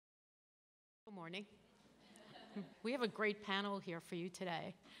morning. We have a great panel here for you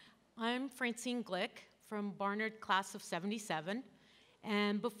today. I'm Francine Glick from Barnard Class of 77.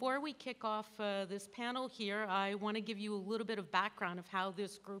 And before we kick off this panel here, I want to give you a little bit of background of how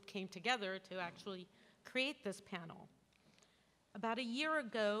this group came together to actually create this panel. About a year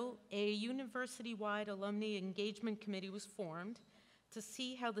ago, a university-wide alumni engagement committee was formed to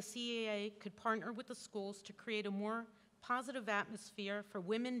see how the CAA could partner with the schools to create a more positive atmosphere for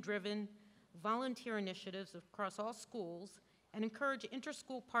women-driven volunteer initiatives across all schools and encourage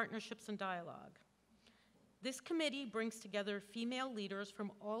inter-school partnerships and dialogue. This committee brings together female leaders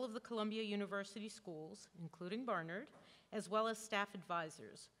from all of the Columbia University schools, including Barnard, as well as staff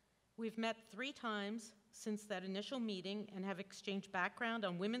advisors. We've met 3 times since that initial meeting and have exchanged background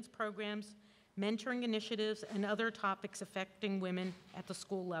on women's programs, mentoring initiatives, and other topics affecting women at the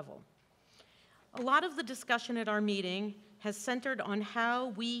school level. A lot of the discussion at our meeting has centered on how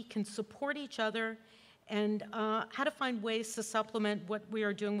we can support each other and how to find ways to supplement what we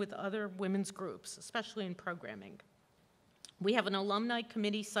are doing with other women's groups, especially in programming. We have an alumni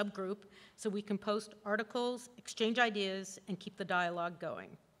committee subgroup so we can post articles, exchange ideas, and keep the dialogue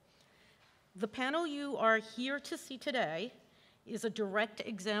going. The panel you are here to see today is a direct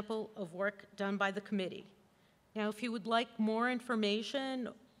example of work done by the committee. Now, if you would like more information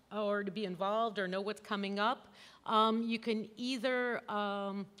or to be involved or know what's coming up, you can either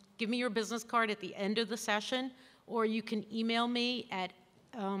give me your business card at the end of the session, or you can email me at,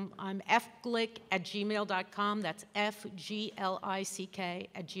 I'm fglick@gmail.com. That's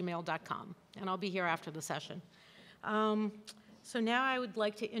fglick@gmail.com. And I'll be here after the session. So now I would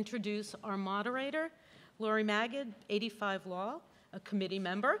like to introduce our moderator, Lori Magid, 85 Law, a committee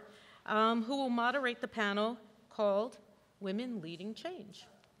member, who will moderate the panel called Women Leading Change.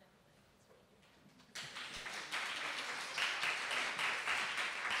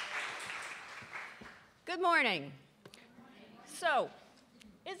 Good morning. So,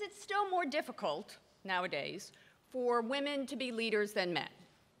 is it still more difficult nowadays for women to be leaders than men?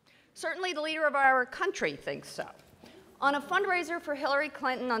 Certainly the leader of our country thinks so. On a fundraiser for Hillary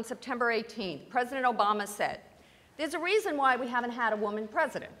Clinton on September 18th, President Obama said, "There's a reason why we haven't had a woman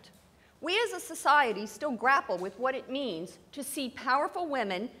president. We as a society still grapple with what it means to see powerful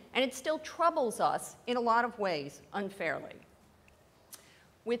women, and it still troubles us in a lot of ways unfairly."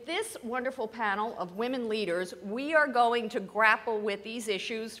 With this wonderful panel of women leaders, we are going to grapple with these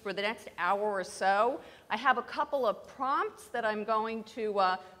issues for the next hour or so. I have a couple of prompts that I'm going to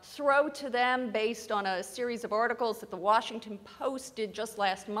throw to them based on a series of articles that the Washington Post did just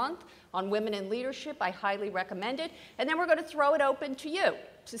last month on women in leadership. I highly recommend it. And then we're going to throw it open to you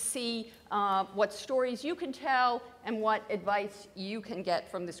to see what stories you can tell and what advice you can get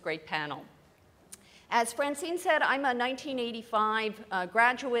from this great panel. As Francine said, I'm a 1985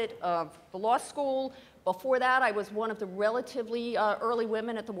 graduate of the law school. Before that, I was one of the relatively early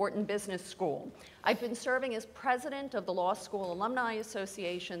women at the Wharton Business School. I've been serving as president of the Law School Alumni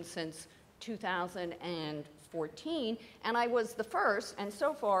Association since 2014, and I was the first, and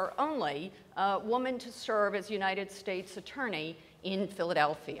so far only, woman to serve as United States Attorney in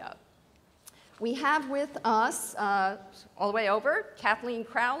Philadelphia. We have with us, all the way over, Kathleen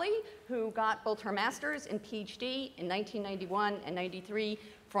Crowley, who got both her master's and PhD in 1991 and 93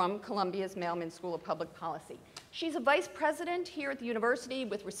 from Columbia's Mailman School of Public Policy. She's a vice president here at the university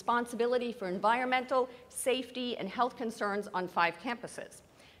with responsibility for environmental, safety, and health concerns on 5 campuses.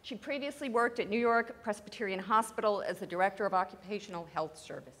 She previously worked at New York Presbyterian Hospital as the director of occupational health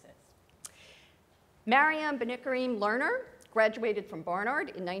services. Maryam Banikarim Lerner graduated from Barnard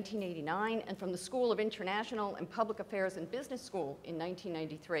in 1989 and from the School of International and Public Affairs and Business School in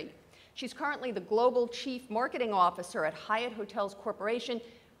 1993. She's currently the Global Chief Marketing Officer at Hyatt Hotels Corporation,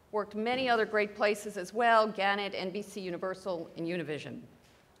 worked many other great places as well, Gannett, NBC Universal, and Univision.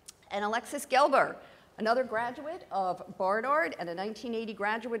 And Alexis Gelber, another graduate of Barnard and a 1980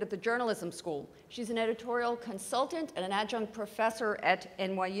 graduate of the Journalism School. She's an editorial consultant and an adjunct professor at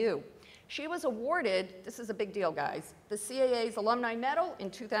NYU. She was awarded, this is a big deal, guys, the CAA's Alumni Medal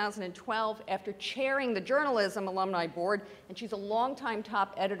in 2012 after chairing the Journalism Alumni Board, and she's a longtime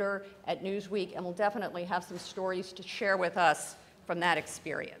top editor at Newsweek and will definitely have some stories to share with us from that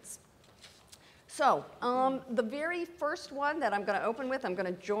experience. So, the very first one that I'm going to open with, I'm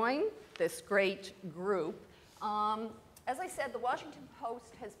going to join this great group. As I said, the Washington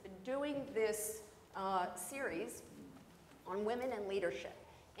Post has been doing this series on women in leadership.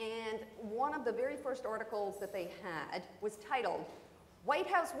 And one of the very first articles that they had was titled, "White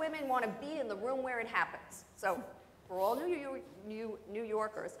House Women Want to Be in the Room Where It Happens." So for all New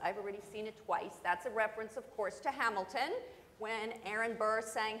Yorkers, I've already seen it twice. That's a reference, of course, to Hamilton, when Aaron Burr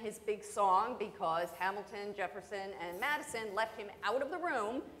sang his big song because Hamilton, Jefferson, and Madison left him out of the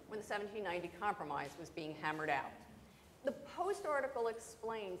room when the 1790 Compromise was being hammered out. The Post article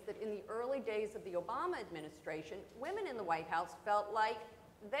explains that in the early days of the Obama administration, women in the White House felt like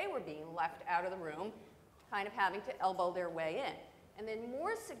they were being left out of the room, kind of having to elbow their way in. And then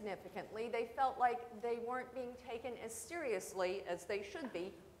more significantly, they felt like they weren't being taken as seriously as they should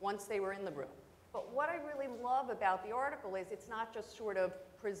be once they were in the room. But what I really love about the article is it's not just sort of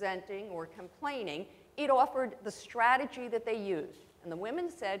presenting or complaining. It offered the strategy that they used. And the women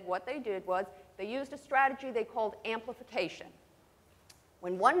said what they did was they used a strategy they called amplification.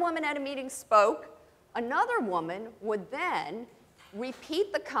 When one woman at a meeting spoke, another woman would then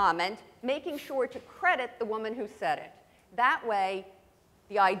repeat the comment, making sure to credit the woman who said it. That way,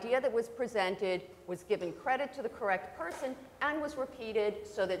 the idea that was presented was given credit to the correct person and was repeated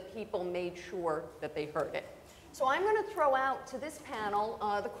so that people made sure that they heard it. So I'm going to throw out to this panel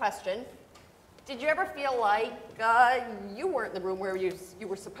the question, did you ever feel like you weren't in the room where you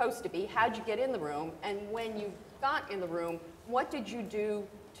were supposed to be? How'd you get in the room? And when you got in the room, what did you do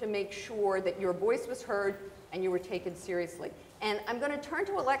to make sure that your voice was heard and you were taken seriously? And I'm going to turn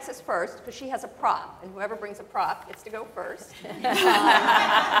to Alexis first, because she has a prop, and whoever brings a prop gets to go first.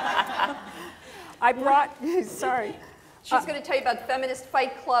 I brought, sorry. She's going to tell you about Feminist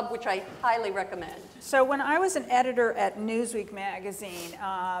Fight Club, which I highly recommend. So when I was an editor at Newsweek magazine,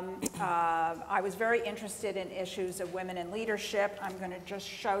 I was very interested in issues of women in leadership. I'm going to just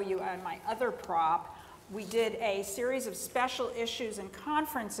show you on my other prop. We did a series of special issues and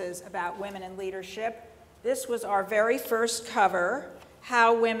conferences about women in leadership. This was our very first cover,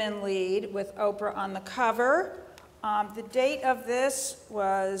 How Women Lead, with Oprah on the cover. The date of this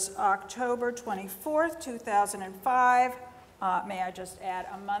was October 24th, 2005. May I just add,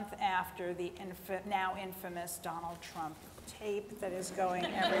 a month after the now infamous Donald Trump tape that is going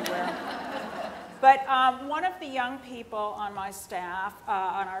everywhere. But one of the young people on my staff,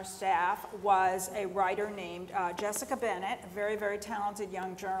 on our staff, was a writer named Jessica Bennett, a very, very talented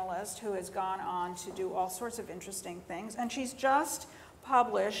young journalist who has gone on to do all sorts of interesting things. And she's just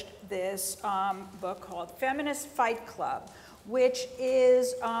published this book called Feminist Fight Club, which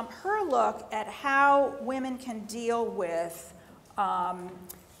is her look at how women can deal with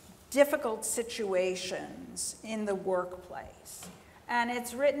difficult situations in the workplace. And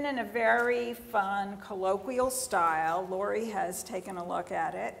it's written in a very fun, colloquial style. Lori has taken a look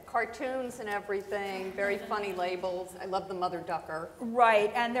at it. Cartoons and everything, very funny labels. I love the mother ducker.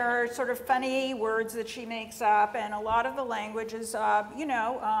 Right, and there are sort of funny words that she makes up, and a lot of the language is,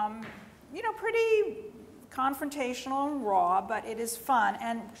 pretty confrontational and raw, but it is fun.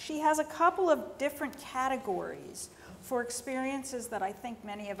 And she has a couple of different categories for experiences that I think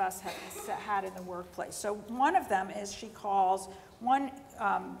many of us have had in the workplace. So one of them is she calls, one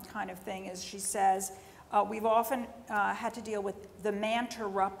kind of thing is she says, we've often had to deal with the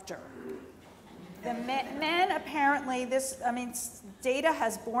man-terrupter. The men apparently, data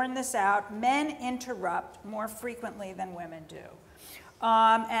has borne this out, men interrupt more frequently than women do.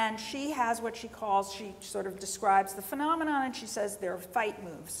 And she has what she calls, she sort of describes the phenomenon, and she says they're fight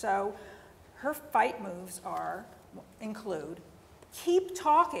moves. So her fight moves include keep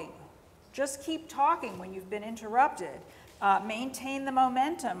talking. Just keep talking when you've been interrupted. Maintain the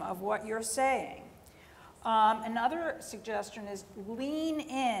momentum of what you're saying. Another suggestion is lean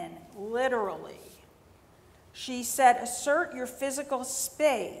in, literally. She said, assert your physical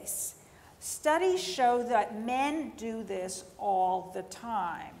space. Studies show that men do this all the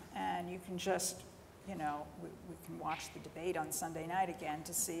time. And you can just, we can watch the debate on Sunday night again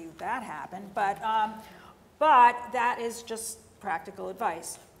to see that happen. But that is just practical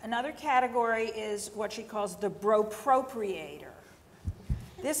advice. Another category is what she calls the bropropriator.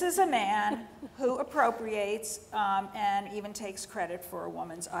 This is a man who appropriates and even takes credit for a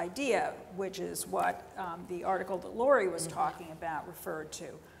woman's idea, which is what the article that Lori was talking about referred to.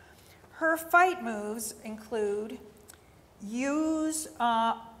 Her fight moves include use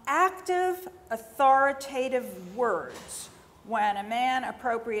active, authoritative words. When a man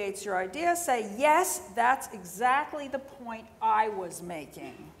appropriates your idea, say, yes, that's exactly the point I was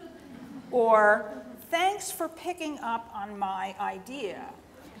making. Or, thanks for picking up on my idea.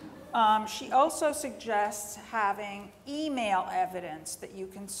 She also suggests having email evidence that you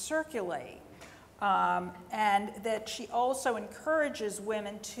can circulate. And that she also encourages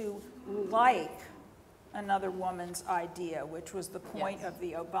women to like another woman's idea, which was the point of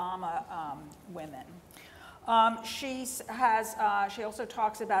the Obama women. She also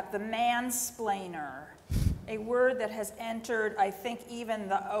talks about the mansplainer, a word that has entered, I think, even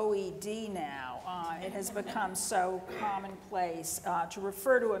the OED now. It has become so commonplace to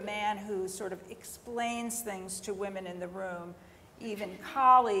refer to a man who sort of explains things to women in the room, even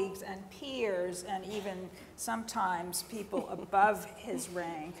colleagues and peers, and even sometimes people above his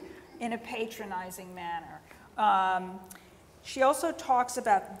rank, in a patronizing manner. She also talks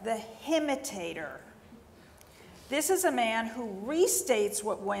about the himitator. This is a man who restates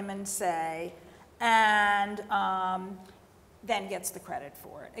what women say and then gets the credit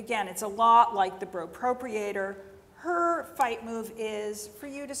for it. Again, it's a lot like the bropropriator. Her fight move is for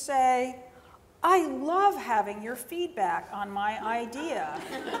you to say, I love having your feedback on my idea.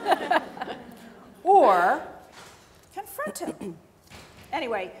 Or confront him.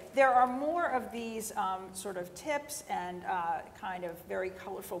 Anyway, there are more of these sort of tips and kind of very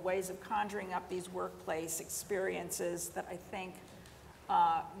colorful ways of conjuring up these workplace experiences that I think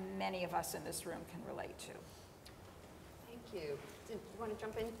many of us in this room can relate to. Thank you. Do you want to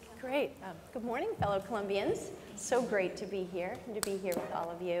jump in? Great. Good morning, fellow Columbians. So great to be here and to be here with all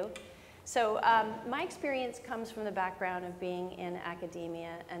of you. So my experience comes from the background of being in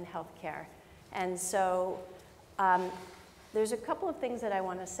academia and healthcare. And so there's a couple of things that I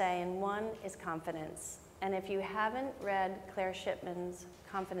want to say, and one is confidence. And if you haven't read Claire Shipman's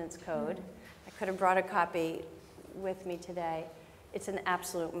Confidence Code, I could have brought a copy with me today. It's an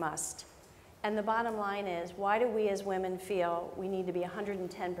absolute must. And the bottom line is, why do we as women feel we need to be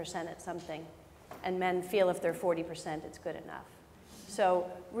 110% at something, and men feel if they're 40%, it's good enough? So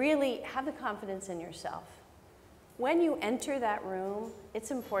really have the confidence in yourself. When you enter that room,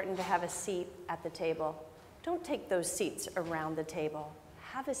 it's important to have a seat at the table. Don't take those seats around the table.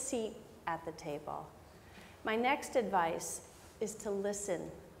 Have a seat at the table. My next advice is to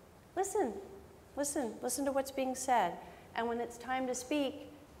listen. Listen, listen, listen to what's being said. And when it's time to speak,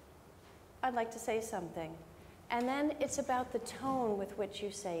 I'd like to say something. And then it's about the tone with which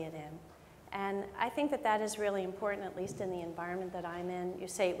you say it in. And I think that that is really important, at least in the environment that I'm in. You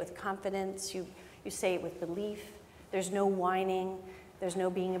say it with confidence, you say it with belief. There's no whining, there's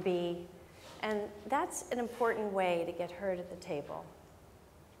no being a bee. And that's an important way to get heard at the table.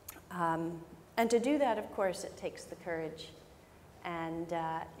 And to do that, of course, it takes the courage. And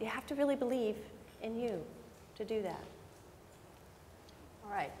you have to really believe in you to do that.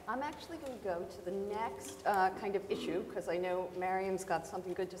 All right, I'm actually going to go to the next kind of issue, because I know Maryam's got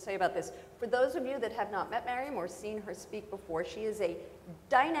something good to say about this. For those of you that have not met Maryam or seen her speak before, she is a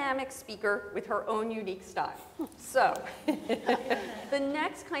dynamic speaker with her own unique style. So the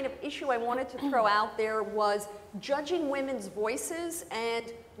next kind of issue I wanted to throw out there was judging women's voices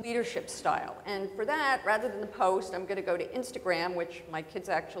and leadership style. And for that, rather than the post, I'm going to go to Instagram, which my kids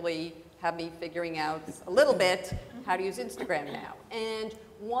actually have me figuring out a little bit how to use Instagram now. And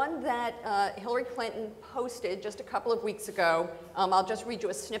one that Hillary Clinton posted just a couple of weeks ago, I'll just read you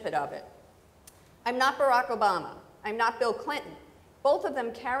a snippet of it. I'm not Barack Obama. I'm not Bill Clinton. Both of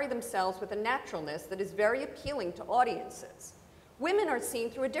them carry themselves with a naturalness that is very appealing to audiences. Women are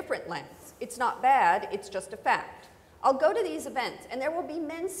seen through a different lens. It's not bad, it's just a fact. I'll go to these events, and there will be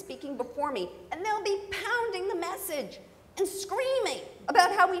men speaking before me, and they'll be pounding the message and screaming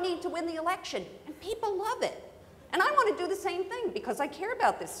about how we need to win the election, and people love it. And I want to do the same thing because I care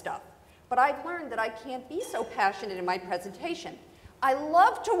about this stuff. But I've learned that I can't be so passionate in my presentation. I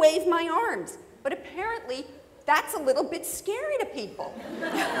love to wave my arms, but apparently that's a little bit scary to people.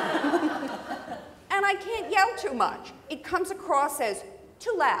 And I can't yell too much. It comes across as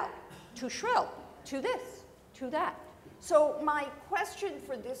too loud, too shrill, too this, too that. So my question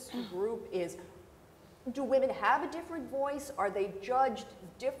for this group is, do women have a different voice? Are they judged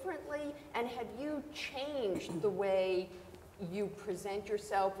differently? And have you changed the way you present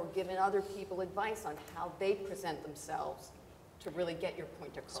yourself or given other people advice on how they present themselves to really get your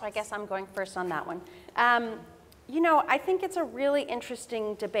point across? So I guess I'm going first on that one. You know, I think it's a really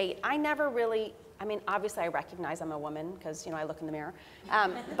interesting debate. I never really, I mean, obviously I recognize I'm a woman because, you know, I look in the mirror.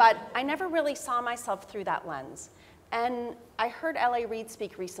 But I never really saw myself through that lens. And I heard L.A. Reid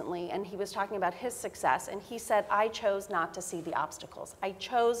speak recently, and he was talking about his success, and he said, I chose not to see the obstacles. I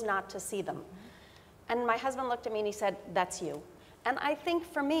chose not to see them. And my husband looked at me and he said, that's you. And I think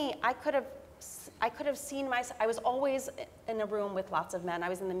for me, I could have seen myself, I was always in a room with lots of men. I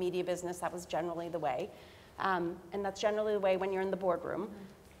was in the media business, that was generally the way. And that's generally the way when you're in the boardroom.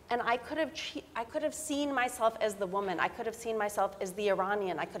 And I could have seen myself as the woman. I could have seen myself as the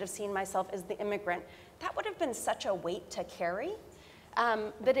Iranian. I could have seen myself as the immigrant. That would have been such a weight to carry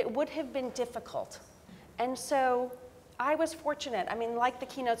that it would have been difficult. And so I was fortunate. I mean, like the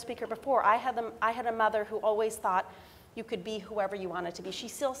keynote speaker before, I had a mother who always thought you could be whoever you wanted to be. She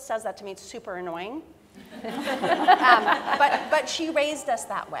still says that to me. It's super annoying. But she raised us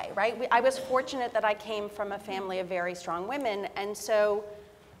that way, right? I was fortunate that I came from a family of very strong women, and so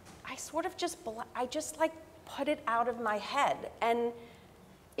I sort of just like put it out of my head. And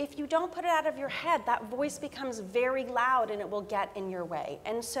if you don't put it out of your head, that voice becomes very loud and it will get in your way.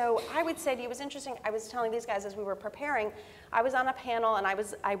 And so I would say to you, it was interesting, I was telling these guys as we were preparing, I was on a panel and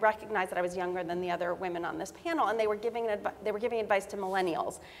I recognized that I was younger than the other women on this panel, and they were giving advice to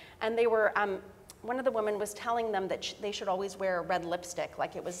millennials. And they were, one of the women was telling them that they should always wear red lipstick,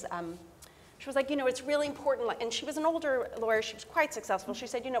 like it was, she was like, you know, it's really important, and she was an older lawyer, she was quite successful. She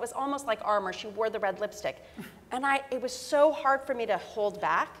said, you know, it was almost like armor, she wore the red lipstick. And it was so hard for me to hold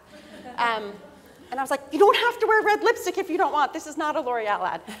back. And I was like, you don't have to wear red lipstick if you don't want, this is not a L'Oreal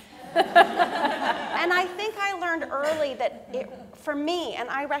ad. And I think I learned early that for me, and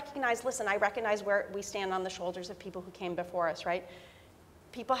I recognize where we stand on the shoulders of people who came before us, right?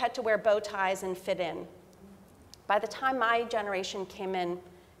 People had to wear bow ties and fit in. By the time my generation came in,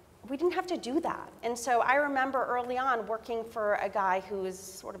 we didn't have to do that. And so I remember early on working for a guy who is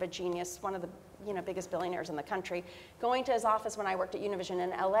sort of a genius, one of the biggest billionaires in the country, going to his office when I worked at Univision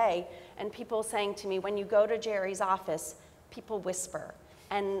in LA, and people saying to me, when you go to Jerry's office, people whisper,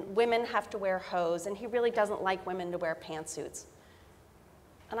 and women have to wear hose, and he really doesn't like women to wear pantsuits.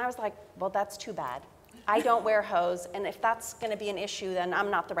 And I was like, well, that's too bad. I don't wear hose, and if that's gonna be an issue, then I'm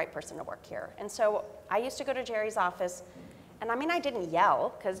not the right person to work here. And so I used to go to Jerry's office, and I mean, I didn't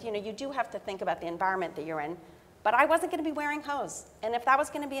yell, because you do have to think about the environment that you're in, but I wasn't gonna be wearing hose. And if that was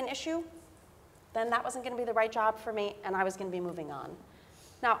gonna be an issue, then that wasn't gonna be the right job for me, and I was gonna be moving on.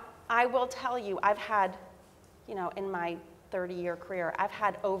 Now, I will tell you, I've had, in my 30-year career, I've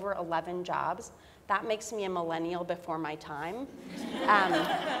had over 11 jobs. That makes me a millennial before my time.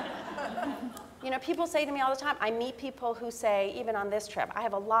 People say to me all the time, I meet people who say, even on this trip, I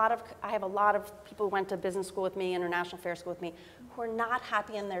have a lot of people who went to business school with me, international affairs school with me, who are not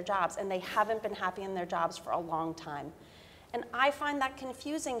happy in their jobs, and they haven't been happy in their jobs for a long time. And I find that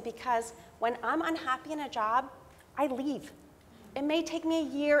confusing because when I'm unhappy in a job, I leave. It may take me a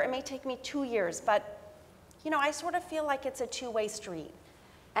year, it may take me 2 years, but I sort of feel like it's a two-way street.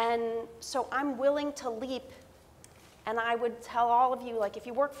 And so I'm willing to leap, and I would tell all of you, like, if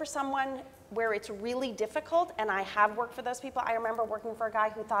you work for someone where it's really difficult, and I have worked for those people. I remember working for a guy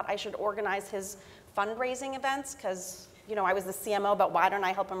who thought I should organize his fundraising events because, I was the CMO, but why don't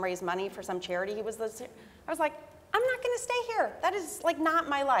I help him raise money for some charity? I was like, I'm not gonna stay here. That is like not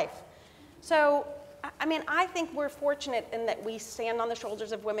my life. So, I mean, I think we're fortunate in that we stand on the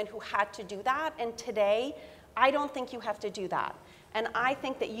shoulders of women who had to do that, and today, I don't think you have to do that. And I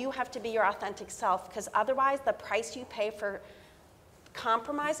think that you have to be your authentic self, because otherwise the price you pay for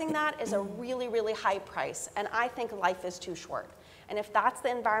compromising that is a really, really high price, and I think life is too short. And if that's the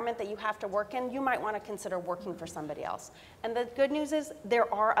environment that you have to work in, you might want to consider working for somebody else. And the good news is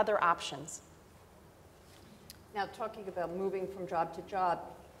there are other options. Now, talking about moving from job to job,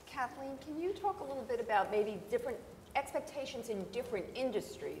 Kathleen, can you talk a little bit about maybe different expectations in different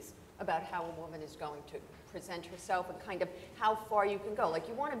industries about how a woman is going to present herself and kind of how far you can go? Like,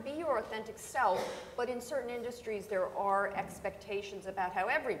 you want to be your authentic self, but in certain industries there are expectations about how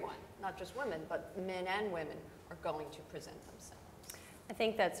everyone, not just women, but men and women, are going to present themselves. I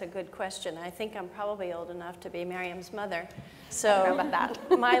think that's a good question. I think I'm probably old enough to be Maryam's mother. So about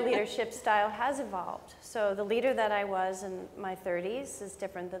that. My leadership style has evolved. So the leader that I was in my 30s is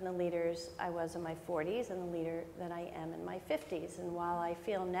different than the leaders I was in my 40s and the leader that I am in my 50s. And while I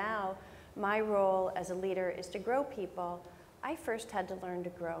feel now my role as a leader is to grow people, I first had to learn to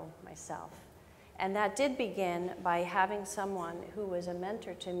grow myself. And that did begin by having someone who was a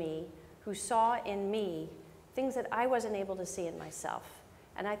mentor to me, who saw in me things that I wasn't able to see in myself.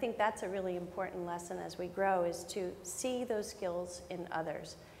 And I think that's a really important lesson as we grow, is to see those skills in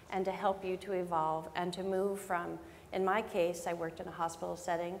others and to help you to evolve and to move from, in my case, I worked in a hospital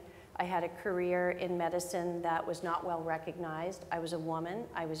setting. I had a career in medicine that was not well recognized. I was a woman,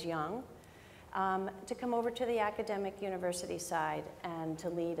 I was young. To come over to the academic university side and to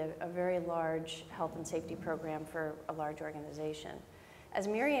lead a very large health and safety program for a large organization. As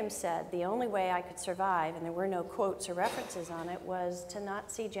Maryam said, the only way I could survive, and there were no quotes or references on it, was to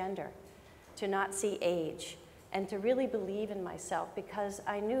not see gender, to not see age, and to really believe in myself, because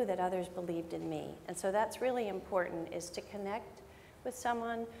I knew that others believed in me. And so that's really important, is to connect with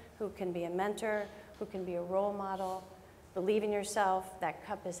someone who can be a mentor, who can be a role model, believe in yourself, that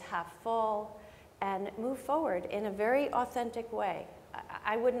cup is half full, and move forward in a very authentic way.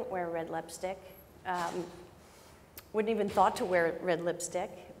 I wouldn't wear red lipstick. Wouldn't even thought to wear red lipstick,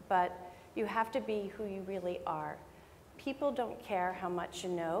 but you have to be who you really are. people don't care how much you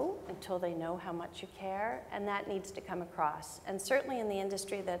know until they know how much you care, and that needs to come across. And certainly in the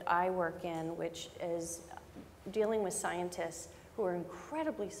industry that I work in, which is dealing with scientists who are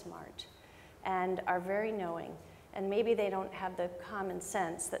incredibly smart and are very knowing, and maybe they don't have the common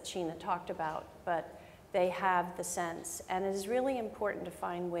sense that Sheena talked about, but they have the sense. And it is really important to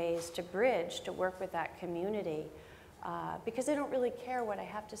find ways to bridge, to work with that community, because they don't really care what I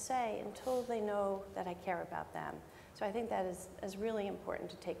have to say until they know that I care about them. So I think that is really important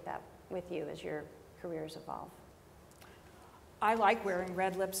to take that with you as your careers evolve. I like wearing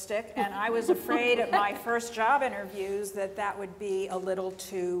red lipstick, and I was afraid at my first job interviews that that would be a little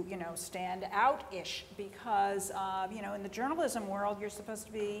too, stand out-ish, because, in the journalism world, you're supposed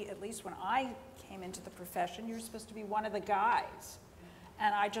to be, at least when I came into the profession, you're supposed to be one of the guys.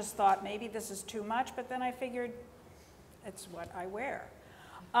 And I just thought maybe this is too much, but then I figured it's what I wear.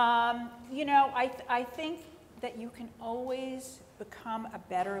 I think that you can always become a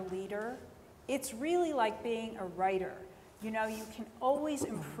better leader. It's really like being a writer. You can always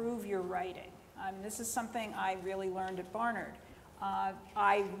improve your writing. This is something I really learned at Barnard.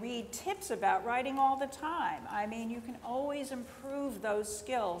 I read tips about writing all the time. You can always improve those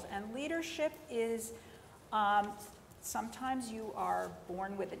skills. And leadership is, sometimes you are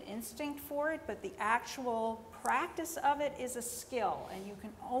born with an instinct for it, but the actual practice of it is a skill. And you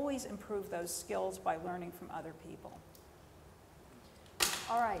can always improve those skills by learning from other people.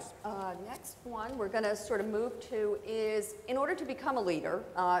 All right, next one we're going to sort of move to is, in order to become a leader,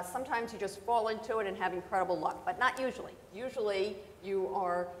 sometimes you just fall into it and have incredible luck, but not usually. Usually you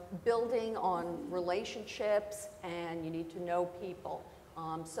are building on relationships and you need to know people.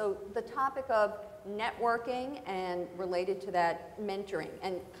 So the topic of networking and related to that, mentoring,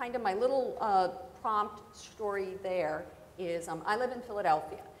 and kind of my little prompt story there is, I live in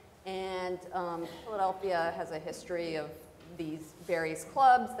Philadelphia, and Philadelphia has a history of these various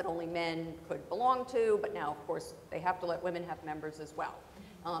clubs that only men could belong to, but now, of course, they have to let women have members as well.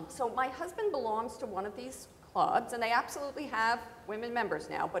 So my husband belongs to one of these clubs, and they absolutely have women members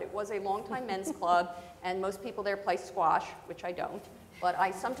now, but it was a longtime men's club, and most people there play squash, which I don't, but I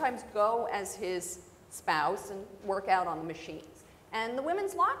sometimes go as his spouse and work out on the machines. And the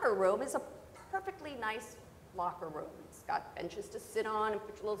women's locker room is a perfectly nice locker room. It's got benches to sit on and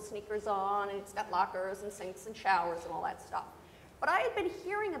put your little sneakers on, and it's got lockers and sinks and showers and all that stuff. But I had been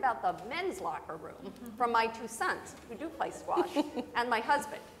hearing about the men's locker room from my two sons, who do play squash, and my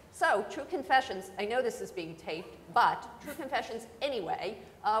husband. So, true confessions, I know this is being taped, but true confessions anyway,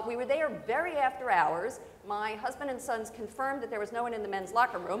 we were there very after hours. My husband and sons confirmed that there was no one in the men's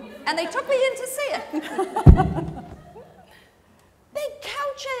locker room, and they took me in to see it. Big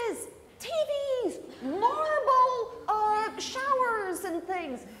couches, TVs, marble showers and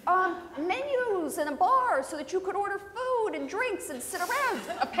things, menus and a bar so that you could order food and drinks and sit around,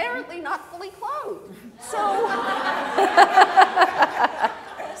 apparently not fully clothed. So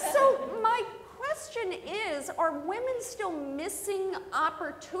my question is, are women still missing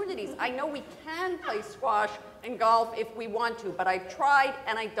opportunities? I know we can play squash and golf if we want to, but I've tried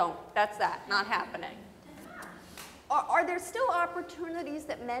and I don't. That's that, not happening. Are there still opportunities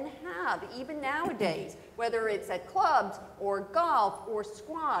that men have, even nowadays, whether it's at clubs or golf or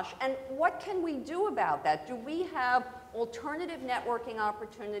squash? And what can we do about that? Do we have alternative networking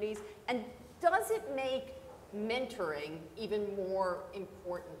opportunities? And does it make mentoring even more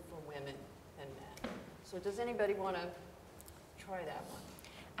important for women than men? So does anybody want to try that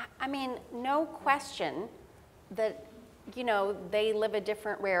one? No question that, they live a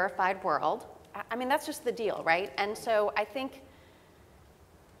different rarefied world. That's just the deal, right? And so I think,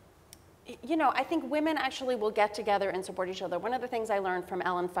 I think women actually will get together and support each other. One of the things I learned from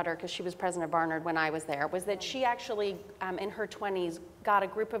Ellen Futter, because she was president of Barnard when I was there, was that she actually, in her 20s, got a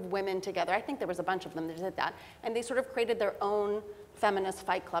group of women together. I think there was a bunch of them that did that. And they sort of created their own feminist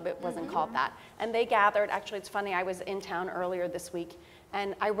fight club. It wasn't called that. And they gathered, actually, it's funny, I was in town earlier this week,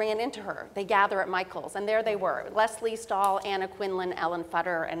 and I ran into her. They gather at Michael's, and there they were. Leslie Stahl, Anna Quinlan, Ellen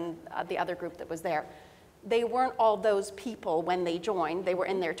Futter, and the other group that was there. They weren't all those people when they joined. They were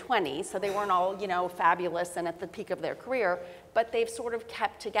in their 20s, so they weren't all, fabulous and at the peak of their career, but they've sort of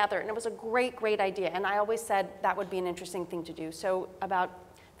kept together, and it was a great, great idea. And I always said that would be an interesting thing to do. So about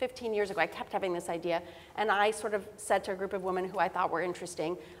 15 years ago, I kept having this idea, and I sort of said to a group of women who I thought were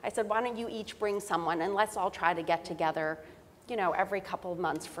interesting, I said, why don't you each bring someone, and let's all try to get together every couple of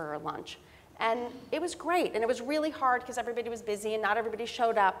months for lunch. And it was great, and it was really hard because everybody was busy and not everybody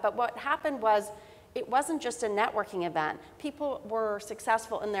showed up, but what happened was it wasn't just a networking event. People were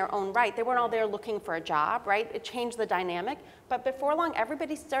successful in their own right. They weren't all there looking for a job, right? It changed the dynamic. But before long,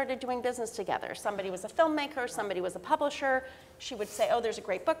 everybody started doing business together. Somebody was a filmmaker, somebody was a publisher. She would say, oh, there's a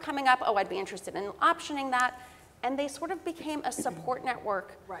great book coming up. Oh, I'd be interested in optioning that. And they sort of became a support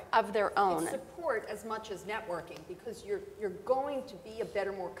network of their own. It's support as much as networking, because you're going to be a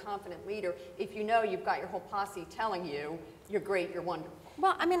better, more confident leader if you know you've got your whole posse telling you, you're great, you're wonderful.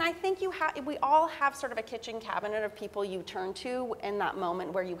 Well, I mean, I think we all have sort of a kitchen cabinet of people you turn to in that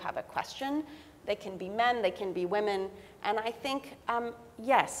moment where you have a question. They can be men, they can be women. And I think,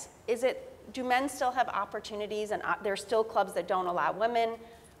 yes, do men still have opportunities, and there's still clubs that don't allow women?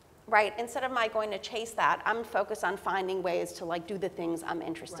 Right, instead of my going to chase that, I'm focused on finding ways to do the things I'm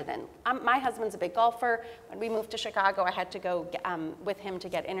interested in. My husband's a big golfer. When we moved to Chicago, I had to go with him to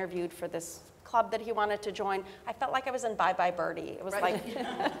get interviewed for this club that he wanted to join. I felt like I was in Bye Bye Birdie. It was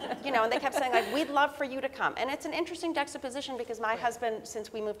and they kept saying we'd love for you to come. And it's an interesting juxtaposition because my husband,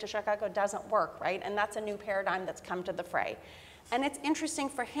 since we moved to Chicago, doesn't work, right? And that's a new paradigm that's come to the fray. And it's interesting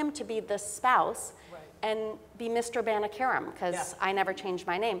for him to be the spouse and be Mr. Banikarim, because I never changed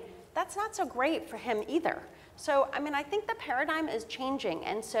my name. That's not so great for him either. So, I mean, I think the paradigm is changing,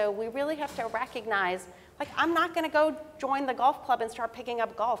 and so we really have to recognize, I'm not gonna go join the golf club and start picking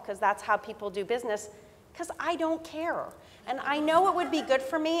up golf because that's how people do business, because I don't care. And I know it would be good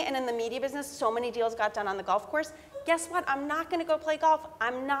for me, and in the media business, so many deals got done on the golf course. Guess what? I'm not gonna go play golf.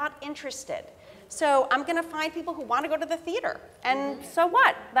 I'm not interested. So I'm gonna find people who wanna go to the theater, and so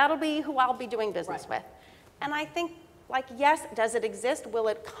what? That'll be who I'll be doing business with. And I think, yes, does it exist? Will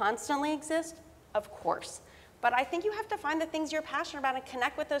it constantly exist? Of course. But I think you have to find the things you're passionate about and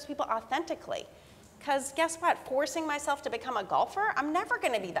connect with those people authentically. Because guess what? Forcing myself to become a golfer, I'm never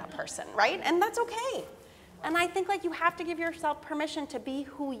going to be that person, right? And that's okay. And I think you have to give yourself permission to be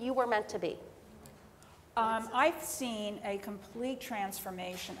who you were meant to be. I've seen a complete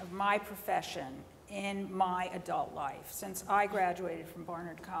transformation of my profession in my adult life since I graduated from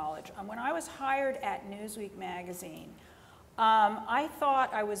Barnard College. When I was hired at Newsweek magazine, I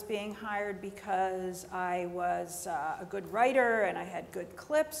thought I was being hired because I was a good writer and I had good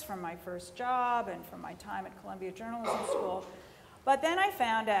clips from my first job and from my time at Columbia Journalism School. But then I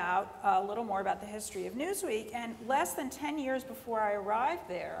found out a little more about the history of Newsweek, and less than 10 years before I arrived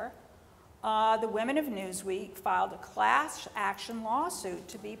there, the women of Newsweek filed a class action lawsuit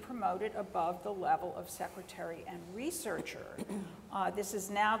to be promoted above the level of secretary and researcher. This is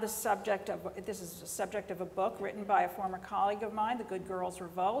now the subject of a book written by a former colleague of mine, The Good Girls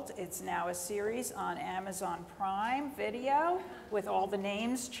Revolt. It's now a series on Amazon Prime Video with all the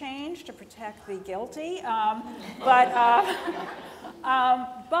names changed to protect the guilty. But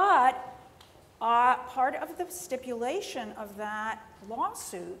part of the stipulation of that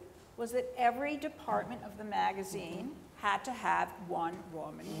lawsuit was that every department of the magazine had to have one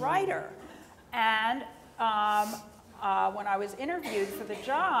woman writer. And when I was interviewed for the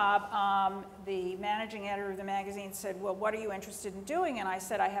job, the managing editor of the magazine said, well, what are you interested in doing? And I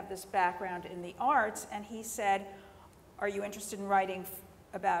said, I have this background in the arts. And he said, are you interested in writing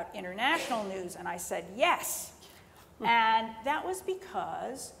about international news? And I said, yes. And that was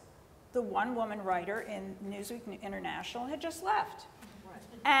because the one woman writer in Newsweek International had just left.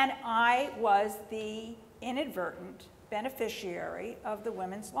 And I was the inadvertent beneficiary of the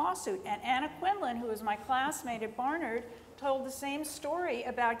women's lawsuit. And Anna Quinlan, who was my classmate at Barnard, told the same story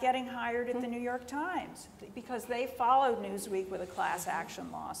about getting hired at the New York Times, because they followed Newsweek with a class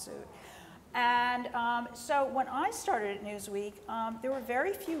action lawsuit. And so when I started at Newsweek, there were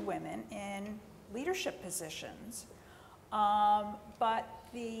very few women in leadership positions. But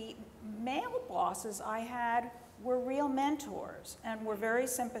the male bosses I had were real mentors and were very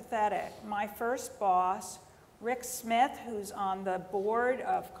sympathetic. My first boss, Rick Smith, who's on the board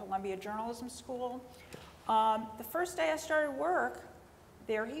of Columbia Journalism School, the first day I started work,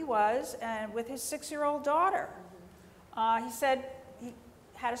 there he was, and with his 6-year-old daughter. He said he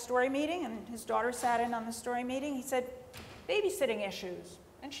had a story meeting, and his daughter sat in on the story meeting. He said, babysitting issues.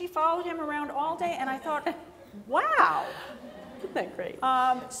 And she followed him around all day, and I thought, wow. Isn't that great?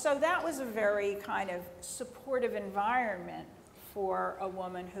 So that was a very kind of supportive environment for a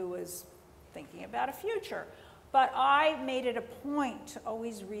woman who was thinking about a future. But I made it a point to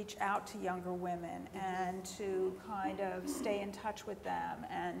always reach out to younger women and to kind of stay in touch with them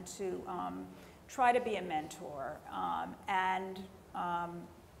and to try to be a mentor.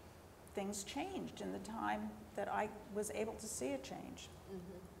 Things changed in the time that I was able to see a change.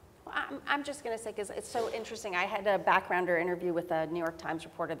 I'm just going to say, because it's so interesting, I had a backgrounder interview with a New York Times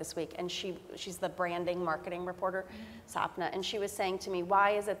reporter this week, and she's the branding marketing reporter, Sapna, and she was saying to me,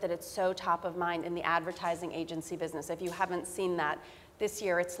 why is it that it's so top of mind in the advertising agency business? If you haven't seen that, this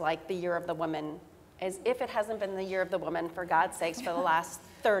year it's like the year of the woman, as if it hasn't been the year of the woman, for God's sakes, for the last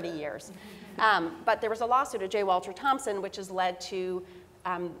 30 years. But there was a lawsuit of J. Walter Thompson, which has led to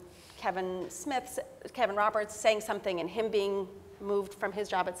Kevin Roberts saying something and him being moved from his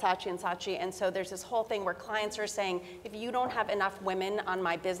job at Saatchi & Saatchi, and so there's this whole thing where clients are saying, if you don't have enough women on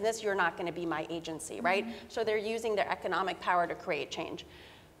my business, you're not going to be my agency, right? So they're using their economic power to create change.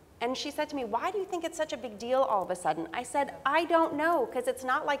 And she said to me, why do you think it's such a big deal all of a sudden? I said, I don't know, because it's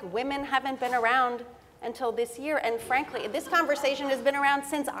not like women haven't been around until this year, and frankly, this conversation has been around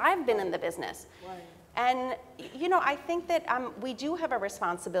since I've been in the business. Right. And you know, I think that we do have a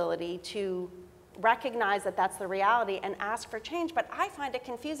responsibility to recognize that that's the reality and ask for change, but I find it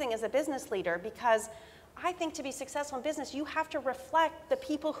confusing as a business leader, because I think to be successful in business, you have to reflect the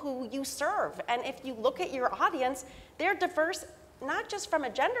people who you serve. And if you look at your audience, they're diverse, not just from a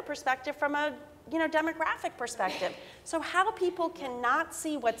gender perspective, from a demographic perspective. So how people cannot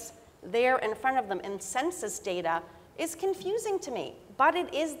see what's there in front of them in census data is confusing to me, but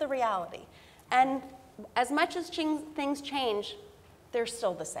it is the reality. And as much as things change, they're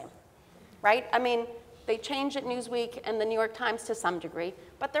still the same. Right? I mean, they change at Newsweek and the New York Times to some degree,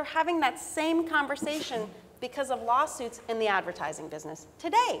 but they're having that same conversation because of lawsuits in the advertising business.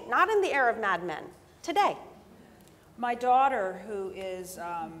 Today, not in the era of Mad Men. Today. My daughter, who is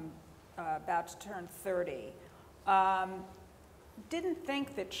about to turn 30, didn't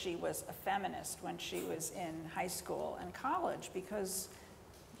think that she was a feminist when she was in high school and college, because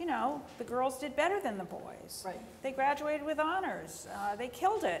the girls did better than the boys. Right. They graduated with honors. They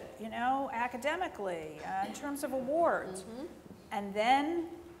killed it, academically, in terms of awards. Mm-hmm. And then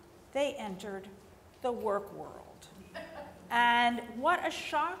they entered the work world. And what a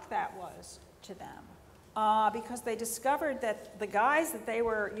shock that was to them, because they discovered that the guys that they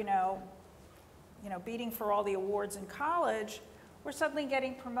were, beating for all the awards in college were suddenly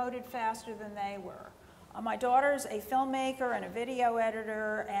getting promoted faster than they were. My daughter's a filmmaker and a video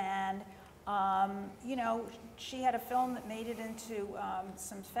editor, and she had a film that made it into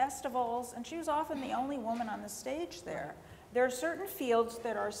some festivals, and she was often the only woman on the stage there. There are certain fields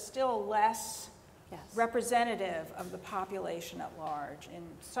that are still less representative of the population at large in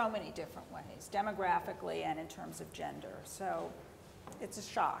so many different ways, demographically and in terms of gender. So it's a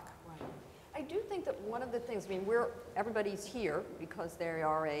shock. Right. I do think that one of the things, everybody's here because they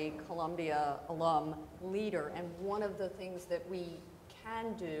are a Columbia alum leader, and one of the things that we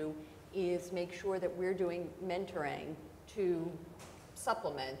can do is make sure that we're doing mentoring to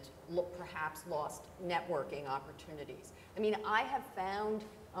supplement perhaps lost networking opportunities. I mean, I have found,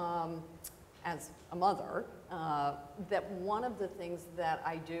 as a mother, that one of the things that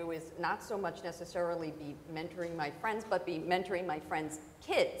I do is not so much necessarily be mentoring my friends, but be mentoring my friends'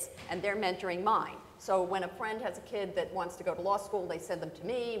 kids, and they're mentoring mine. So when a friend has a kid that wants to go to law school, they send them to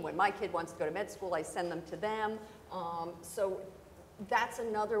me. When my kid wants to go to med school, I send them to them. So that's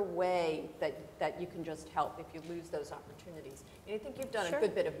another way that you can just help if you lose those opportunities. And I think you've done a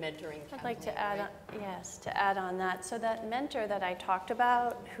good bit of mentoring. I'd like to add on, to add on that. So that mentor that I talked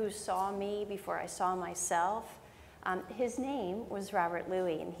about, who saw me before I saw myself, his name was Robert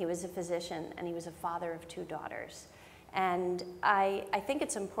Louis, and he was a physician, and he was a father of 2 daughters. And I think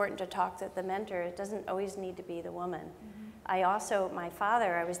it's important to talk to the mentor. It doesn't always need to be the woman. Mm-hmm. My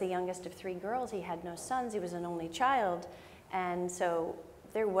father, I was the youngest of 3 girls. He had no sons. He was an only child. And so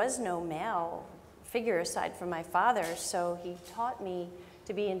there was no male figure aside from my father. So he taught me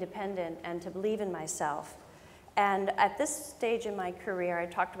to be independent and to believe in myself. And at this stage in my career, I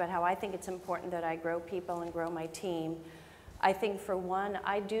talked about how I think it's important that I grow people and grow my team. I think, for one,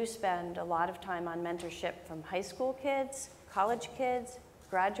 I do spend a lot of time on mentorship from high school kids, college kids,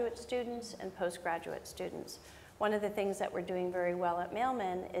 graduate students, and postgraduate students. One of the things that we're doing very well at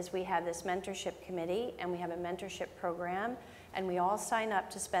Mailman is we have this mentorship committee, and we have a mentorship program, and we all sign up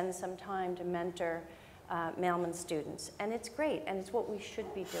to spend some time to mentor Mailman students. And it's great, and it's what we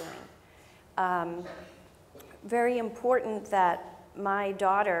should be doing. Very important that my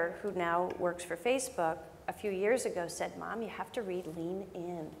daughter, who now works for Facebook, a few years ago said, "Mom, you have to read Lean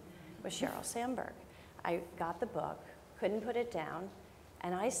In with Sheryl Sandberg." I got the book, couldn't put it down,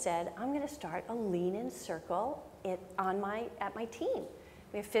 and I said, I'm going to start a Lean In circle at my team.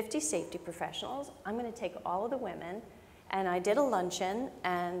 We have 50 safety professionals. I'm going to take all of the women, and I did a luncheon,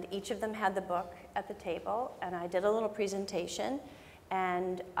 and each of them had the book at the table, and I did a little presentation,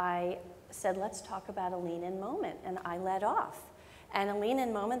 and I said, let's talk about a Lean In moment, and I led off. And a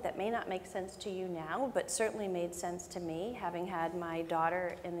lean-in moment that may not make sense to you now, but certainly made sense to me, having had my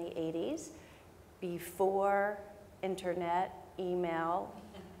daughter in the 80s, before internet, email,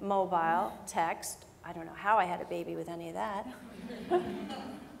 mobile, text. I don't know how I had a baby with any of that.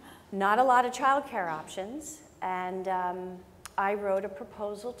 Not a lot of childcare options. And I wrote a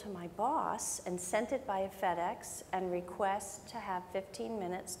proposal to my boss and sent it via FedEx and request to have 15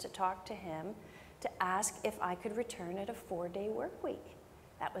 minutes to talk to him to ask if I could return at a 4-day work week.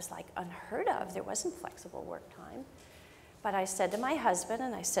 That was like unheard of. There wasn't flexible work time. But I said to my husband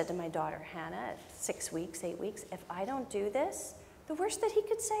and I said to my daughter Hannah at 6 weeks, 8 weeks, if I don't do this, the worst that he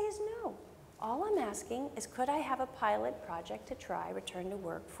could say is no. All I'm asking is, could I have a pilot project to try return to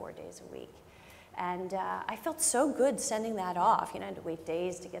work 4 days a week? And I felt so good sending that off. You know, I had to wait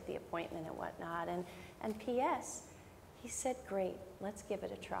days to get the appointment and whatnot. And P.S., he said, great, let's give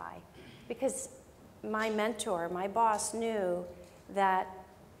it a try. Because my mentor, my boss, knew that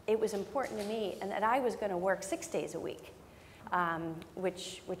it was important to me and that I was going to work 6 days a week,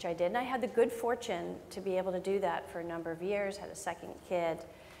 which I did. And I had the good fortune to be able to do that for a number of years, had a second kid,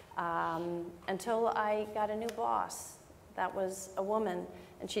 until I got a new boss. That was a woman,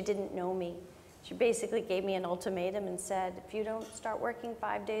 and she didn't know me. She basically gave me an ultimatum and said, if you don't start working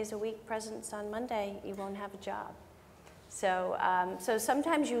 5 days a week, presents on Monday, you won't have a job. So, so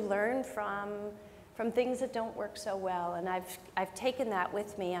sometimes you learn from things that don't work so well, and I've taken that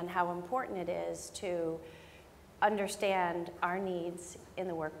with me on how important it is to understand our needs in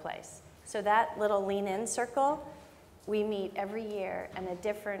the workplace. So that little lean-in circle, we meet every year, and a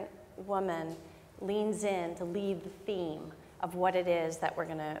different woman leans in to lead the theme of what it is that we're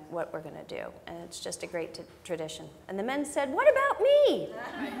gonna do, and it's just a great tradition. And the men said, "What about me?"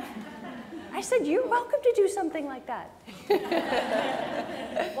 I said, "You're welcome to do something like that."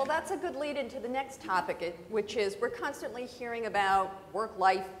 Well, that's a good lead into the next topic, which is we're constantly hearing about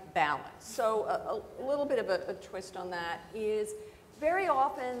work-life balance. So a little bit of a twist on that is very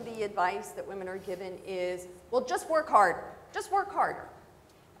often the advice that women are given is, well, just work harder, just work harder.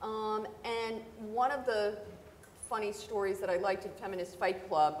 And one of the funny stories that I liked at Feminist Fight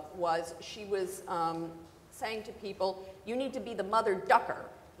Club was she was saying to people, you need to be the mother ducker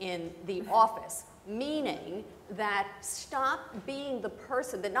in the office, meaning that stop being the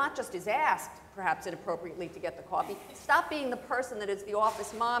person that not just is asked, perhaps inappropriately, to get the coffee, stop being the person that is the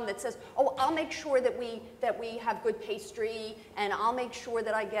office mom that says, oh, I'll make sure that we have good pastry, and I'll make sure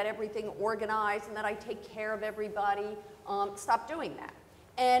that I get everything organized and that I take care of everybody. Stop doing that.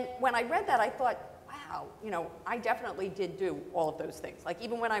 And when I read that, I thought, wow, you know, I definitely did do all of those things. Like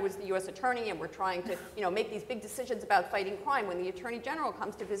even when I was the U.S. attorney and we're trying to, you know, make these big decisions about fighting crime, when the attorney general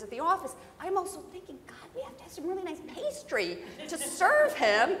comes to visit the office, I'm also thinking, God, we have to have some really nice pastry to serve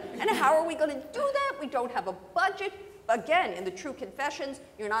him, and how are we going to do that? We don't have a budget. Again, in the true confessions,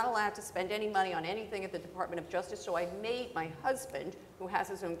 you're not allowed to spend any money on anything at the Department of Justice, so I made my husband, who has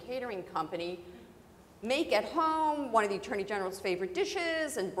his own catering company, make at home one of the Attorney General's favorite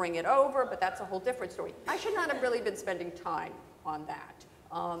dishes and bring it over, but that's a whole different story. I should not have really been spending time on that.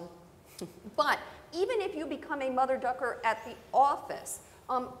 But even if you become a mother ducker at the office,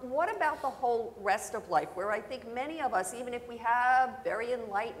 what about the whole rest of life, where I think many of us, even if we have very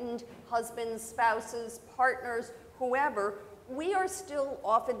enlightened husbands, spouses, partners, whoever, we are still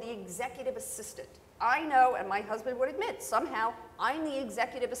often the executive assistant. I know, and my husband would admit, somehow I'm the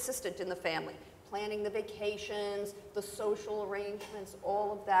executive assistant in the family, planning the vacations, the social arrangements,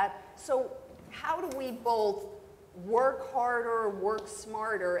 all of that. So how do we both work harder, work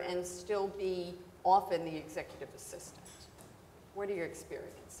smarter, and still be often the executive assistant? What are your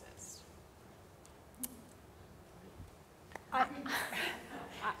experiences?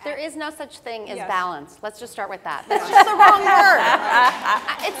 There is no such thing as Yes. balance. Let's just start with that. That's just the wrong word.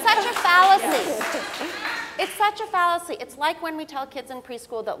 It's such a fallacy. It's such a fallacy. It's like when we tell kids in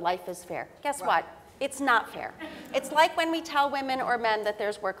preschool that life is fair. Guess what? It's not fair. It's like when we tell women or men that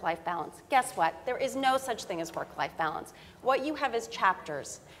there's work-life balance. Guess what? There is no such thing as work-life balance. What you have is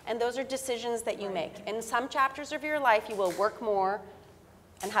chapters, and those are decisions that you make. In some chapters of your life, you will work more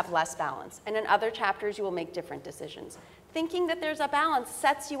and have less balance. And in other chapters, you will make different decisions. Thinking that there's a balance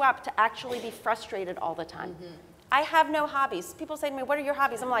sets you up to actually be frustrated all the time. Mm-hmm. I have no hobbies. People say to me, what are your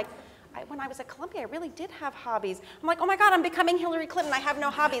hobbies? I'm like, when I was at Columbia, I really did have hobbies. I'm like, oh my God, I'm becoming Hillary Clinton. I have no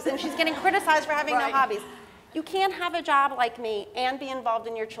hobbies. And she's getting criticized for having no hobbies. You can't have a job like me and be involved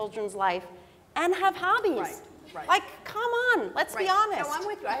in your children's life and have hobbies. Right. Like, come on, let's be honest. No, I'm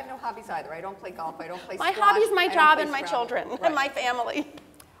with you. I have no hobbies either. I don't play golf. I don't play my squash. My hobby is my job and my children and my family.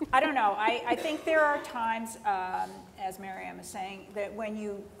 I don't know. I think there are times, as Maryam is saying, that when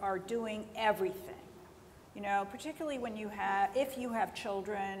you are doing everything, You know, particularly when if you have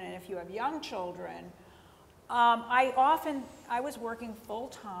children and if you have young children. I was working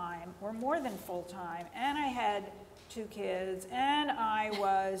full-time or more than full-time, and I had 2 kids, and I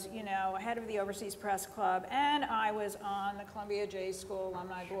was, you know, head of the Overseas Press Club, and I was on the Columbia J School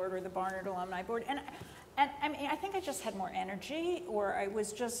Alumni Board or the Barnard Alumni Board, and I mean, I think I just had more energy, or I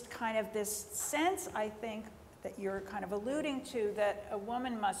was just kind of this sense, I think, that you're kind of alluding to, that a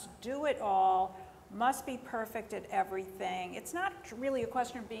woman must do it all, must be perfect at everything. It's not really a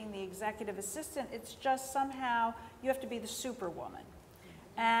question of being the executive assistant, it's just somehow you have to be the superwoman.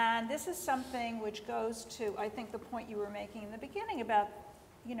 And this is something which goes to, I think, the point you were making in the beginning about,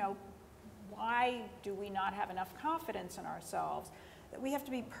 you know, why do we not have enough confidence in ourselves? That we have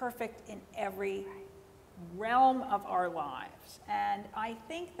to be perfect in every realm of our lives. And I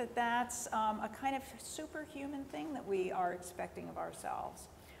think that that's a kind of superhuman thing that we are expecting of ourselves.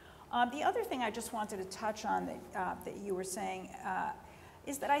 The other thing I just wanted to touch on that you were saying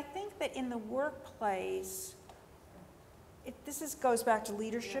is that I think that in the workplace, goes back to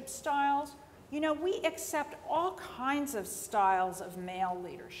leadership styles. You know, we accept all kinds of styles of male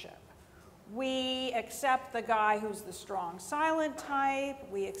leadership. We accept the guy who's the strong, silent type.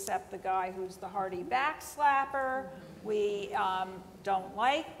 We accept the guy who's the hearty backslapper. We don't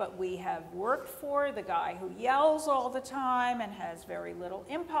like, but we have worked for, the guy who yells all the time and has very little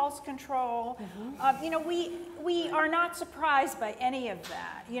impulse control. You know, we are not surprised by any of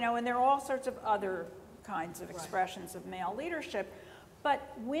that. You know, and there are all sorts of other kinds of expressions of male leadership. But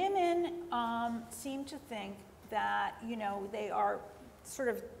women seem to think that, you know, they are sort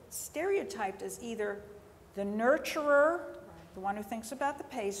of stereotyped as either the nurturer, the one who thinks about the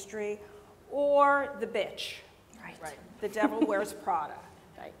pastry, or the bitch. Right. The devil wears Prada.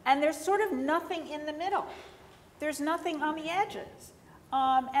 Right. And there's sort of nothing in the middle. There's nothing on the edges.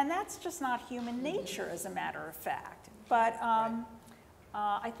 And that's just not human nature, as a matter of fact. But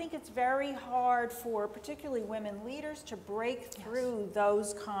I think it's very hard for particularly women leaders to break through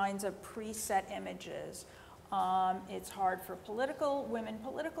those kinds of preset images. It's hard for women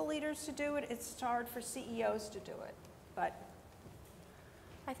political leaders to do it. It's hard for CEOs to do it. But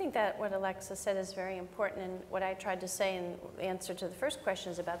I think that what Alexis said is very important, and what I tried to say in answer to the first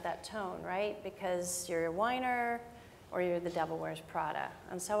question is about that tone, right? Because you're a whiner or you're the devil wears Prada.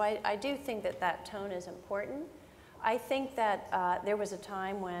 And so I do think that that tone is important. I think that there was a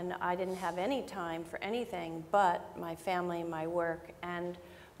time when I didn't have any time for anything but my family, my work, and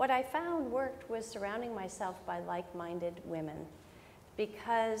what I found worked was surrounding myself by like-minded women,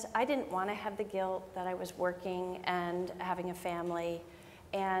 because I didn't want to have the guilt that I was working and having a family,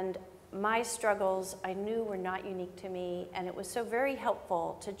 and my struggles I knew were not unique to me, and it was so very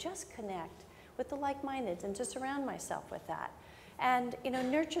helpful to just connect with the like-minded and to surround myself with that. And, you know,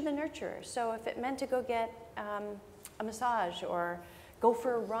 nurture the nurturers. So if it meant to go get a massage or go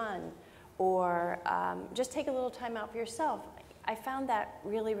for a run or just take a little time out for yourself, I found that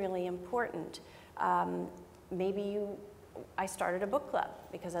really, really important. I started a book club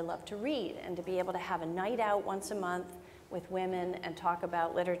because I love to read, and to be able to have a night out once a month with women and talk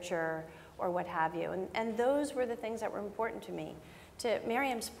about literature or what have you. And those were the things that were important to me. To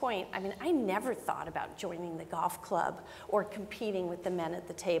Maryam's point, I mean, I never thought about joining the golf club or competing with the men at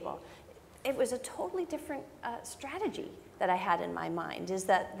the table. It was a totally different strategy that I had in my mind, is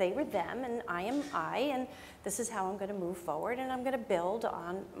that they were them and I am I, and this is how I'm going to move forward, and I'm going to build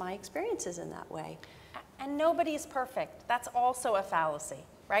on my experiences in that way. And nobody's perfect. That's also a fallacy,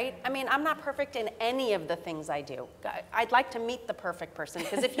 right? I mean, I'm not perfect in any of the things I do. I'd like to meet the perfect person,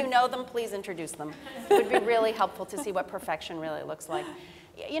 because if you know them, please introduce them. It would be really helpful to see what perfection really looks like.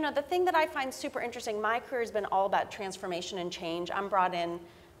 You know, the thing that I find super interesting, my career has been all about transformation and change. I'm brought in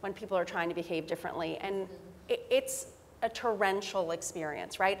when people are trying to behave differently, and it's a torrential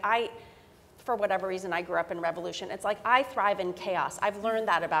experience, right? For whatever reason, I grew up in revolution. It's like I thrive in chaos. I've learned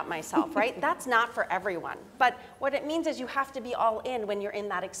that about myself, right? That's not for everyone. But what it means is you have to be all in when you're in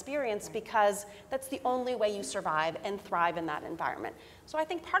that experience, because that's the only way you survive and thrive in that environment. So I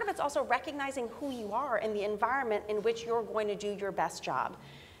think part of it's also recognizing who you are in the environment in which you're going to do your best job.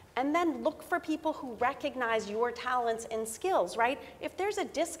 And then look for people who recognize your talents and skills, right? If there's a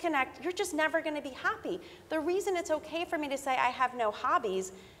disconnect, you're just never going to be happy. The reason it's okay for me to say I have no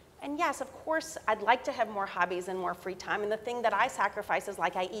hobbies, and yes, of course, I'd like to have more hobbies and more free time. And the thing that I sacrifice is,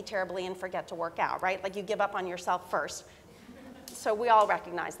 like, I eat terribly and forget to work out, right? Like, you give up on yourself first. So we all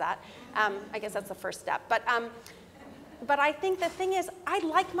recognize that. I guess that's the first step. But I think the thing is, I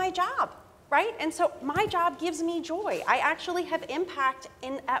like my job, right? And so my job gives me joy. I actually have impact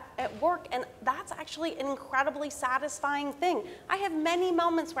at work, and that's actually an incredibly satisfying thing. I have many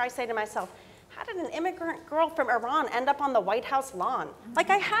moments where I say to myself, how did an immigrant girl from Iran end up on the White House lawn?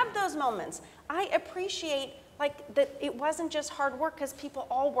 Like, I have those moments. I appreciate like that it wasn't just hard work, because people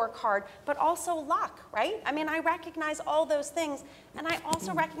all work hard, but also luck, right? I mean, I recognize all those things, and I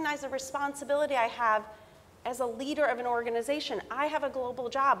also recognize the responsibility I have as a leader of an organization. I have a global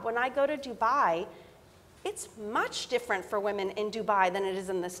job. When I go to Dubai, it's much different for women in Dubai than it is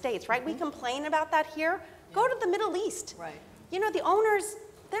in the States, right? We complain about that here. Go to the Middle East. Right. You know, the owners,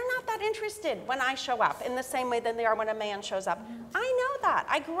 they're not that interested when I show up in the same way that they are when a man shows up. I know that.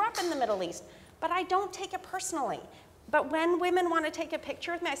 I grew up in the Middle East, but I don't take it personally. But when women want to take a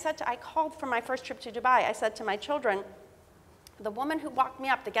picture with me, I called for my first trip to Dubai. I said to my children, the woman who walked me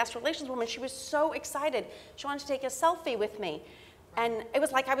up, the guest relations woman, she was so excited. She wanted to take a selfie with me. And it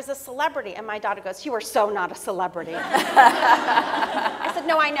was like I was a celebrity. And my daughter goes, "You are so not a celebrity." I said,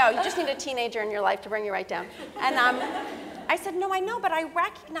 "No, I know. You just need a teenager in your life to bring you right down." And I said, "No, I know, but I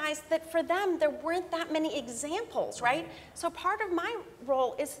recognize that for them, there weren't that many examples, right?" So part of my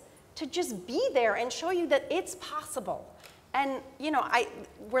role is to just be there and show you that it's possible. And, you know,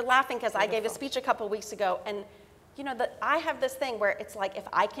 we're laughing because I gave a speech a couple weeks ago, and, you know, I have this thing where it's like, if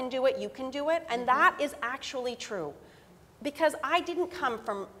I can do it, you can do it. And that is actually true. Because I didn't come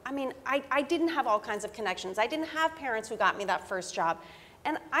from, I mean, I didn't have all kinds of connections. I didn't have parents who got me that first job.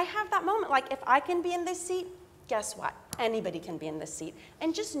 And I have that moment, like, if I can be in this seat, guess what? Anybody can be in this seat.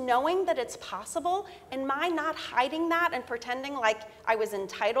 And just knowing that it's possible, and my not hiding that and pretending like I was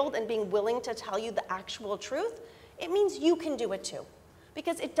entitled and being willing to tell you the actual truth, it means you can do it too.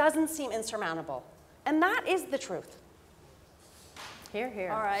 Because it doesn't seem insurmountable. And that is the truth. Hear,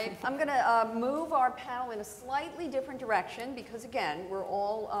 hear. All right, I'm going to move our panel in a slightly different direction because, again, we're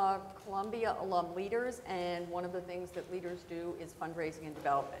all Columbia alum leaders, and one of the things that leaders do is fundraising and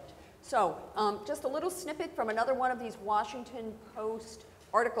development. So just a little snippet from another one of these Washington Post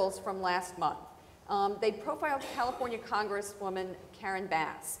articles from last month. They profiled California Congresswoman Karen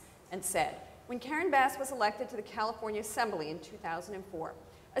Bass and said, when Karen Bass was elected to the California Assembly in 2004,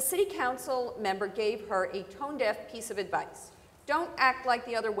 a city council member gave her a tone-deaf piece of advice. Don't act like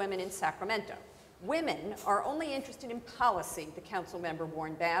the other women in Sacramento. Women are only interested in policy, the council member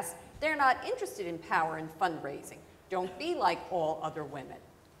warned Bass. They're not interested in power and fundraising. Don't be like all other women.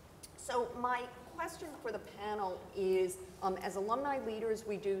 So my question for the panel is, as alumni leaders,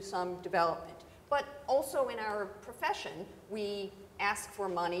 we do some development, but also in our profession, we ask for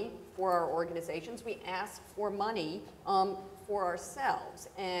money for our organizations. We ask for money for ourselves,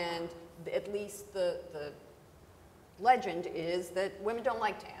 and at least the legend is that women don't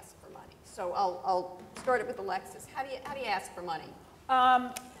like to ask for money. So I'll start it with Alexis. How do you ask for money?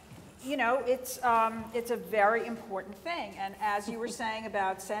 You know, it's a very important thing. And as you were saying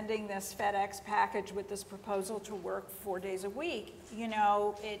about sending this FedEx package with this proposal to work 4 days a week, you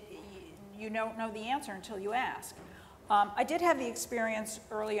know, you don't know the answer until you ask. I did have the experience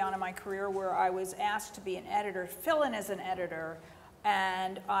early on in my career where I was asked to be an editor, fill in as an editor,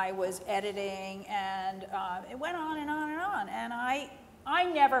 and I was editing, and it went on and on and on. And I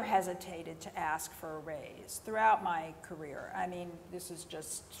never hesitated to ask for a raise throughout my career. I mean, this is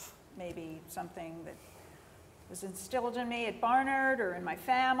just maybe something that was instilled in me at Barnard or in my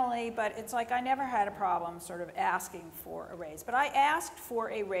family, but it's like I never had a problem sort of asking for a raise. But I asked for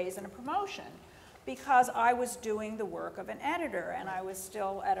a raise and a promotion because I was doing the work of an editor and I was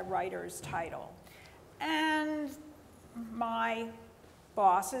still at a writer's title. And my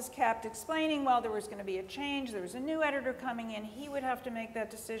bosses kept explaining, well, there was going to be a change, there was a new editor coming in, he would have to make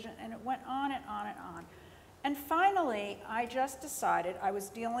that decision, and it went on and on and on. And finally, I just decided I was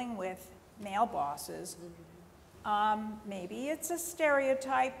dealing with male bosses. Maybe it's a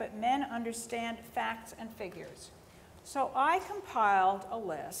stereotype, but men understand facts and figures. So I compiled a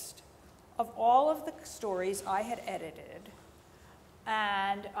list of all of the stories I had edited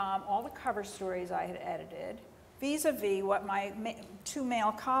and all the cover stories I had edited, vis-a-vis what my two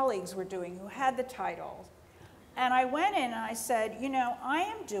male colleagues were doing who had the titles. And I went in and I said, you know, I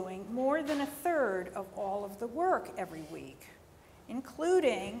am doing more than a third of all of the work every week,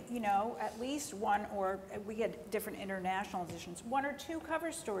 including, you know, at least one, or we had different international editions, 1 or 2 cover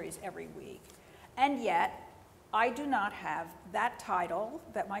stories every week. And yet, I do not have that title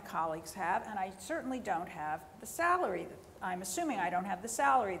that my colleagues have, and I certainly don't have the salary that, I'm assuming I don't have the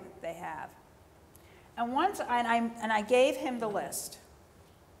salary that they have. And I gave him the list.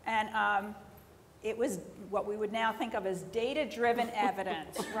 And it was what we would now think of as data-driven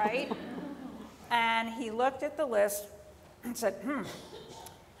evidence, right? And he looked at the list and said,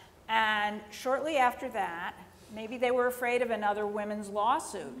 And shortly after that, maybe they were afraid of another women's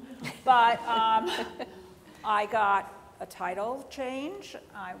lawsuit, but I got a title change.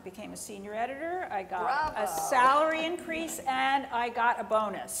 I became a senior editor. I got Bravo. a salary increase, and I got a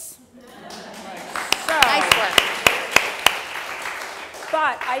bonus. So, Nice work.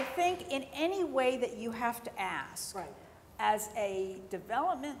 but I think in any way that you have to ask, Right. as a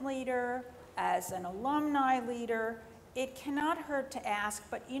development leader, as an alumni leader, it cannot hurt to ask,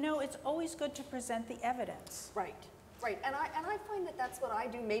 but you know, it's always good to present the evidence. Right, right. And I find that that's what I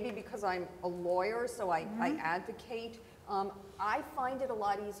do, maybe because I'm a lawyer, so I advocate. I find it a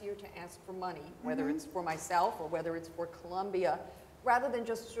lot easier to ask for money, whether it's for myself or whether it's for Columbia, rather than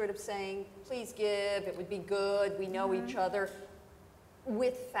just sort of saying, please give, it would be good, we know each other,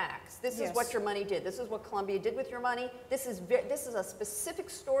 with facts. This is what your money did. This is what Columbia did with your money. This is a specific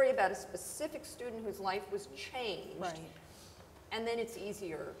story about a specific student whose life was changed. Right. And then it's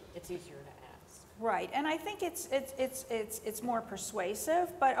easier to ask. Right, and I think it's more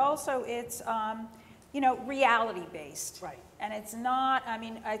persuasive, but also it's you know, reality based. Right. And it's not. I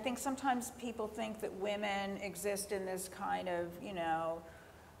mean, I think sometimes people think that women exist in this kind of, you know,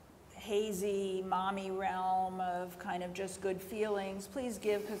 hazy mommy realm of kind of just good feelings. Please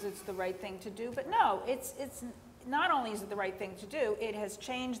give because it's the right thing to do. But no, it's not only is it the right thing to do, it has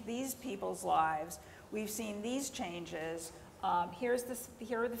changed these people's lives. We've seen these changes. Here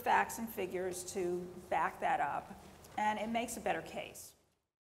are the facts and figures to back that up, and it makes a better case.